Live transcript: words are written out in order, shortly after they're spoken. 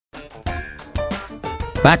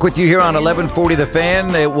Back with you here on 1140 The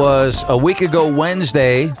Fan. It was a week ago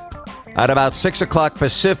Wednesday at about 6 o'clock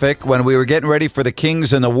Pacific when we were getting ready for the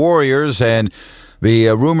Kings and the Warriors, and the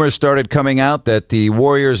rumors started coming out that the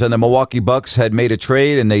Warriors and the Milwaukee Bucks had made a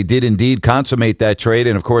trade, and they did indeed consummate that trade.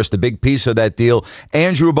 And, of course, the big piece of that deal,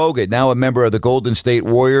 Andrew Bogut, now a member of the Golden State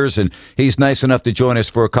Warriors, and he's nice enough to join us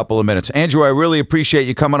for a couple of minutes. Andrew, I really appreciate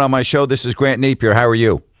you coming on my show. This is Grant Napier. How are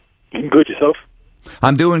you? Good, yourself?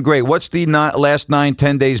 I'm doing great. What's the last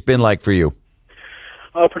 9-10 days been like for you?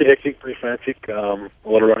 Pretty hectic, pretty frantic. A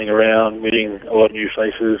lot of running around, meeting a lot of new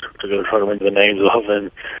faces to try to remember the names of,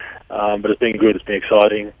 and but it's been good. It's been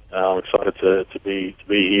exciting. I'm excited to be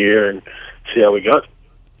here and see how we go.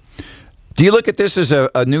 Do you look at this as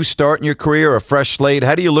a new start in your career, a fresh slate?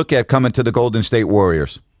 How do you look at coming to the Golden State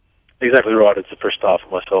Warriors? Exactly right. It's the first start for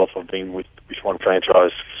myself. I've been with one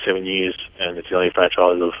franchise for 7 years, and it's the only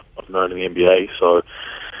franchise I've known in the NBA. So,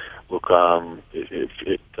 look,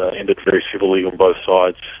 it ended very civilly on both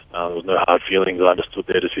sides. There was no hard feelings. I understood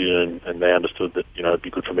their decision, and they understood that it'd be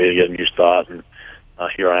good for me to get a new start. And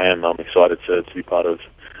here I am. I'm excited to be part of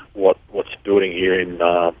what's building here in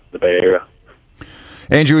the Bay Area.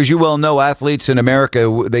 Andrew, as you well know, athletes in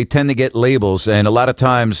America, they tend to get labels, and a lot of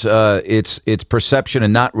times it's perception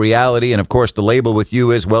and not reality. And, of course, the label with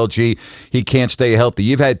you is, well, gee, he can't stay healthy.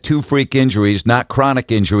 You've had 2 freak injuries, not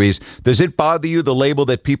chronic injuries. Does it bother you, the label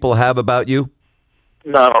that people have about you?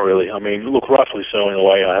 No, not really. I mean, look, rightfully so in a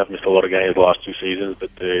way. I have missed a lot of games the last 2 seasons,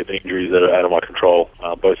 but the injuries that are out of my control,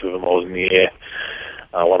 both of them I was in the air.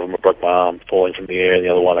 One of them I broke my arm falling from the air, and the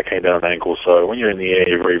other one I came down an ankle. So when you're in the air,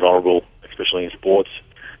 you're very vulnerable, especially in sports.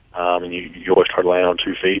 And you always try to land on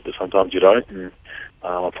 2 feet, but sometimes you don't. And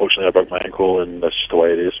unfortunately, I broke my ankle, and that's just the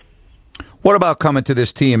way it is. What about coming to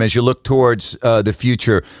this team as you look towards the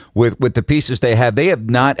future with the pieces they have? They have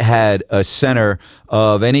not had a center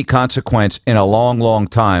of any consequence in a long, long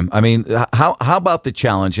time. I mean, how about the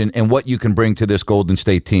challenge and what you can bring to this Golden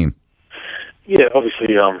State team? Yeah,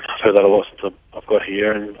 obviously, I've heard that a lot since I've got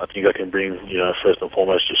here, and I think I can bring, first and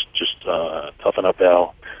foremost, just toughen up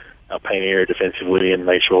our paint area defensively and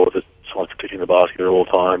make sure that someone's kicking the basket at all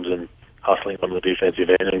times and hustling from the defensive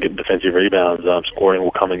end and getting defensive rebounds. Scoring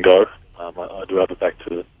will come and go. I do have it back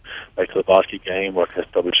to the basket game where I can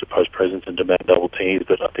establish a post presence and demand double teams.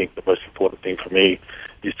 But I think the most important thing for me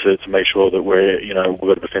is to make sure that we've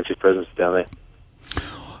got a defensive presence down there.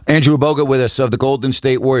 Andrew Bogut with us of the Golden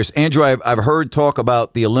State Warriors. Andrew, I've heard talk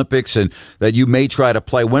about the Olympics and that you may try to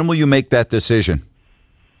play. When will you make that decision?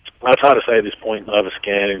 It's hard to say at this point. I have a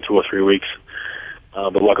scan in 2 or 3 weeks.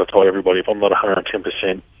 But like I told everybody, if I'm not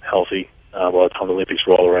 110% healthy by the time the Olympics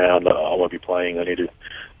roll around, I won't be playing. I need to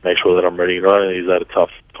make sure that I'm ready. Not only is that a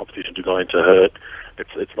tough competition to go into hurt,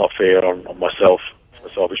 it's not fair on myself from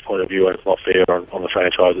a selfish point of view, and it's not fair on the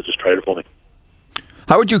franchise that just traded for me.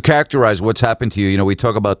 How would you characterize what's happened to you? We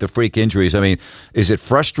talk about the freak injuries. I mean, is it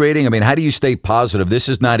frustrating? I mean, how do you stay positive? This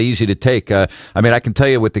is not easy to take. I can tell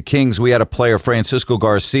you with the Kings, we had a player, Francisco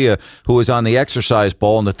Garcia, who was on the exercise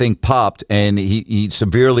ball, and the thing popped, and he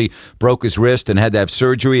severely broke his wrist and had to have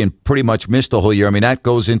surgery and pretty much missed the whole year. I mean, that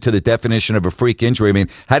goes into the definition of a freak injury. I mean,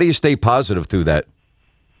 how do you stay positive through that?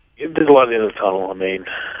 There's a lot at the end of the tunnel. I mean,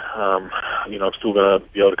 I'm still going to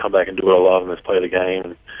be able to come back and do what I love, and let's play the game.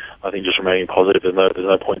 And I think just remaining positive. There's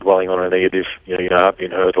no point dwelling on a negative. I've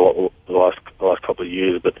been hurt a lot the last couple of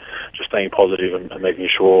years, but just staying positive and making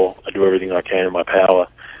sure I do everything I can in my power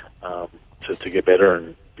to get better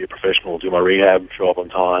and be a professional. Do my rehab, show up on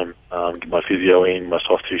time, get my physio in, my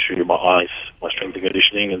soft tissue, my ice, my strength and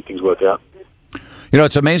conditioning, and things work out.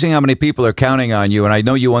 It's amazing how many people are counting on you, and I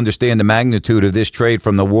know you understand the magnitude of this trade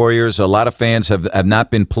from the Warriors. A lot of fans have not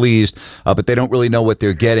been pleased, but they don't really know what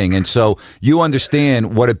they're getting. And so you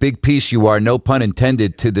understand what a big piece you are, no pun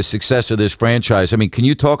intended, to the success of this franchise. I mean, can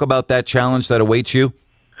you talk about that challenge that awaits you?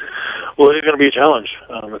 Well, it's going to be a challenge.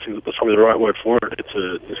 I think that's probably the right word for it. It's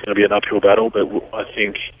going to be an uphill battle, but I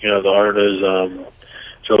think, the owners,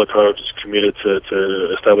 the coach is committed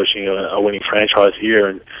to establishing a winning franchise here,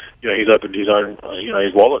 and he's opened his own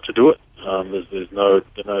his wallet to do it. There's no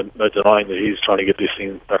denying that he's trying to get this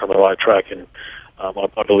thing back on the right track, and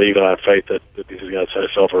I believe and I have faith that this is going to set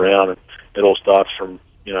itself around. And it all starts from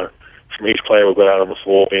each player we've got out on the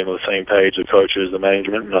floor being on the same page, the coaches, the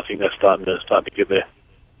management, and I think that's starting to get there.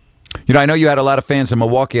 I know you had a lot of fans in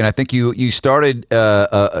Milwaukee, and I think you started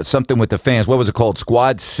something with the fans. What was it called?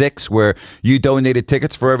 Squad 6, where you donated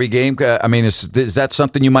tickets for every game? Is that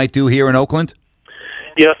something you might do here in Oakland?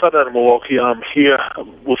 Yeah, I started out in Milwaukee. Here,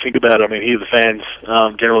 we'll think about it. Here the fans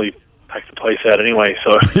generally pack the place out anyway.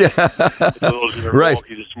 So Right.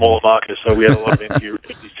 Milwaukee's a smaller market, so we had a lot of empty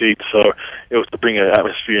seats. So it was to bring an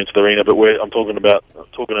atmosphere into the arena. But I'm talking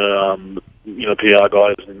to PR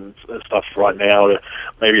guys and stuff right now to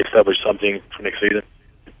maybe establish something for next season.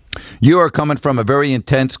 You are coming from a very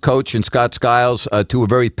intense coach in Scott Skiles to a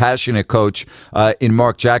very passionate coach in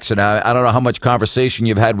Mark Jackson. I don't know how much conversation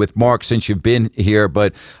you've had with Mark since you've been here,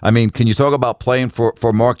 but I mean, can you talk about playing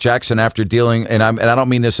for Mark Jackson after dealing? And I don't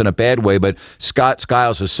mean this in a bad way, but Scott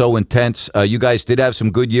Skiles is so intense. You guys did have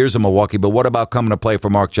some good years in Milwaukee, but what about coming to play for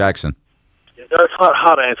Mark Jackson? It's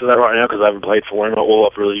hard to answer that right now because I haven't played for him. All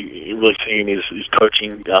I've really seen is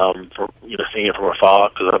coaching, seeing it from afar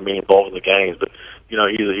because I haven't been involved in the games. But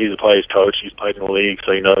he's a player's coach. He's played in the league,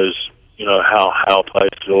 so he knows how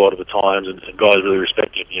players feel a lot of the times, and guys really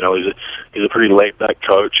respect him. He's a pretty laid back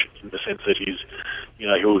coach in the sense that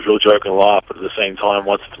he'll joke and laugh, but at the same time,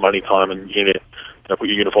 once it's money time and you put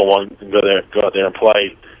your uniform on and go out there and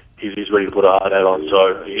play, he's ready to put a hard hat on.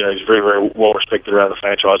 So he's very, very well respected around the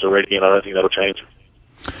franchise already, and I don't think that'll change.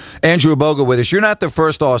 Andrew Bogut with us. You're not the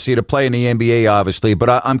first Aussie to play in the NBA, obviously,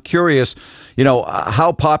 but I'm curious,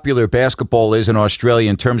 how popular basketball is in Australia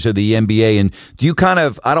in terms of the NBA, and do you kind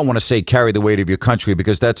of, I don't want to say carry the weight of your country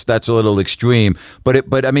because that's a little extreme,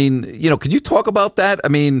 but I mean, can you talk about that? I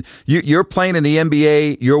mean, you're playing in the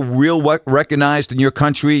NBA, you're real recognized in your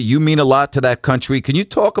country, you mean a lot to that country. Can you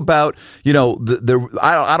talk about, I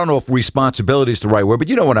don't know if responsibility is the right word, but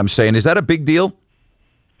you know what I'm saying. Is that a big deal?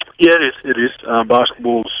 Yeah, it is.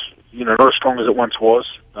 Basketball's, not as strong as it once was.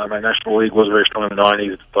 Our National League was very strong in the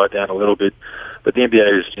 90s. It's died down a little bit. But the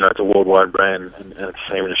NBA is, it's a worldwide brand, and it's the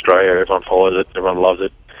same in Australia. Everyone follows it. Everyone loves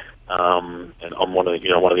it. And I'm one of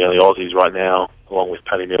the only Aussies right now, along with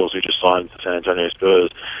Patty Mills, who just signed to San Antonio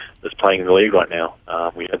Spurs, that's playing in the league right now.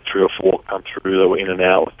 We had 3 or 4 come through that were in and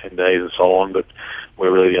out with 10 days and so on, but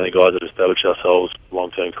we're really the only guys that established ourselves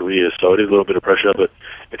long-term careers. So it is a little bit of pressure, but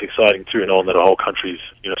it's exciting too, knowing that a whole country's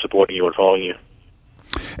supporting you and following you.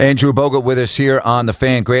 Andrew Bogut with us here on The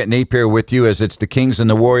Fan. Grant Napier with you as it's the Kings and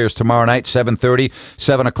the Warriors tomorrow night, 7:30,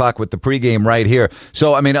 7 o'clock with the pregame right here.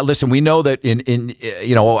 So, I mean, listen, we know that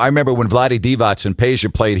I remember when Vlade Divac and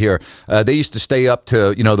Peja played here, they used to stay up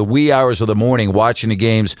to, the wee hours of the morning watching the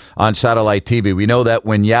games on satellite TV. We know that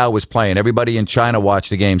when Yao was playing, everybody in China watched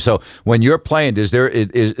the game. So when you're playing, is there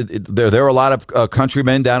a lot of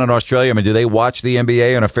countrymen down in Australia? I mean, do they watch the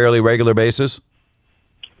NBA on a fairly regular basis?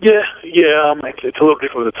 Yeah. It's a little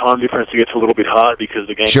different with the time difference. It gets a little bit hard because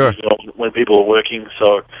the game is when people are working.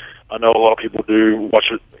 So I know a lot of people do watch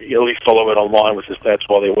it, at least follow it online with the stats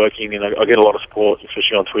while they're working. And I get a lot of support,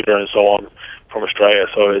 especially on Twitter and so on, from Australia.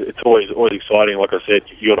 So it's always exciting. Like I said,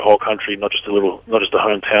 you got a whole country, not just a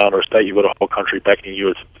hometown or a state. You got a whole country backing you.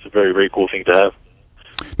 It's a very, very cool thing to have.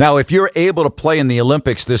 Now, if you're able to play in the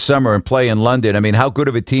Olympics this summer and play in London, I mean, how good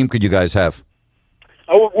of a team could you guys have?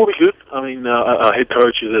 We'll be good. I mean, our head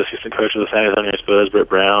coach is the assistant coach of the San Antonio Spurs, Brett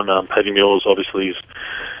Brown. Paddy Mills, obviously, is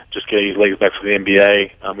just getting his legs back for the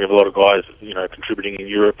NBA. We have a lot of guys, contributing in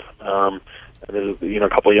Europe. And there's, a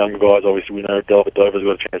couple of younger guys. Obviously, we know Delbert Dover's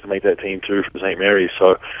got a chance to make that team too from St. Mary's.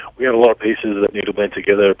 So we have a lot of pieces that need to blend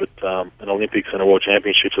together. But an Olympics and a World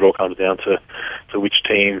Championships, it all comes down to which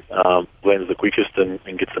team blends the quickest and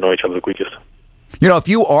gets to know each other the quickest. If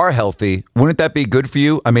you are healthy, wouldn't that be good for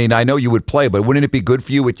you? I mean, I know you would play, but wouldn't it be good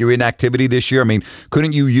for you with your inactivity this year? I mean,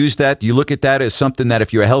 couldn't you use that? Do you look at that as something that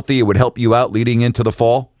if you're healthy, it would help you out leading into the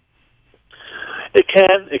fall? It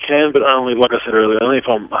can, but only, like I said earlier, only if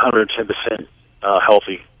I'm 110%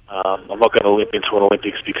 healthy. I'm not going to limp into an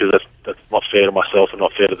Olympics because that's not fair to myself and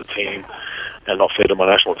not fair to the team and not fair to my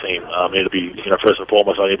national team. I need to be, first and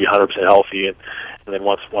foremost, I need to be 100% healthy, and then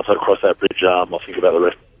once I cross that bridge, I'll think about the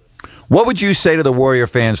rest. What would you say to the Warrior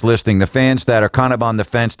fans listening, the fans that are kind of on the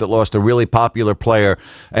fence that lost a really popular player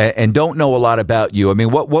and don't know a lot about you? I mean,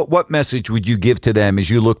 what message would you give to them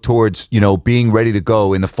as you look towards, being ready to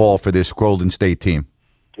go in the fall for this Golden State team?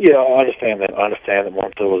 Yeah, I understand that.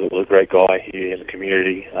 Monta was a great guy here in the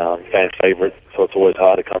community, fan favorite. So it's always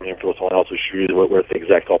hard to come in and fill someone else's shoes. We're at the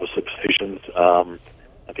exact opposite positions. And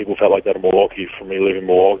people felt like that in Milwaukee. For me, living in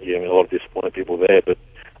Milwaukee, I mean, a lot of disappointed people there, but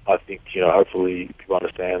I think, hopefully people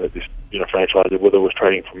understand that this, franchise, whether it was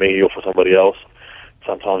trading for me or for somebody else,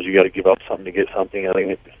 sometimes you got to give up something to get something. I think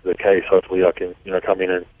this is the case. Hopefully I can, come in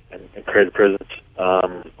and create a presence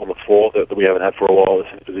on the floor that we haven't had for a while.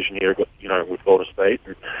 This position here, with Golden State.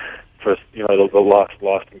 And first, the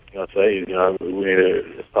last thing I'd say is, we need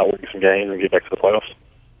to start winning some games and get back to the playoffs.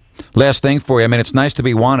 Last thing for you. I mean, it's nice to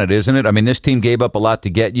be wanted, isn't it? I mean, this team gave up a lot to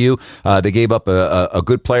get you. They gave up a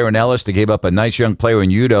good player in Ellis. They gave up a nice young player in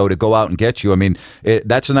Udo to go out and get you. I mean,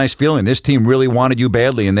 that's a nice feeling. This team really wanted you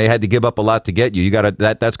badly, and they had to give up a lot to get you.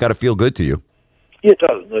 That's got to feel good to you. Yeah, it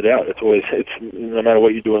does, no doubt. It's no matter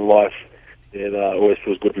what you do in life, it always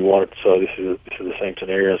feels good to be wanted. So this is the same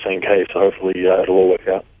scenario, same case. So hopefully it'll all work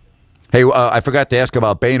out. Hey, I forgot to ask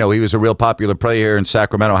about Bano. He was a real popular player here in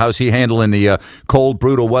Sacramento. How's he handling the cold,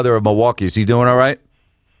 brutal weather of Milwaukee? Is he doing all right?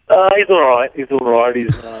 He's doing all right. He's doing all right.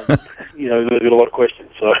 He's, he's got a lot of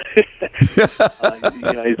questions. So,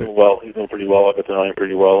 he's doing well. He's doing pretty well. I got to know him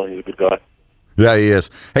pretty well, and he's a good guy. Yeah, he is.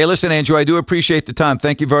 Hey, listen, Andrew, I do appreciate the time.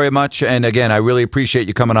 Thank you very much. And again, I really appreciate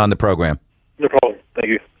you coming on the program. No problem. Thank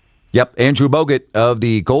you. Yep, Andrew Bogut of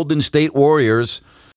the Golden State Warriors.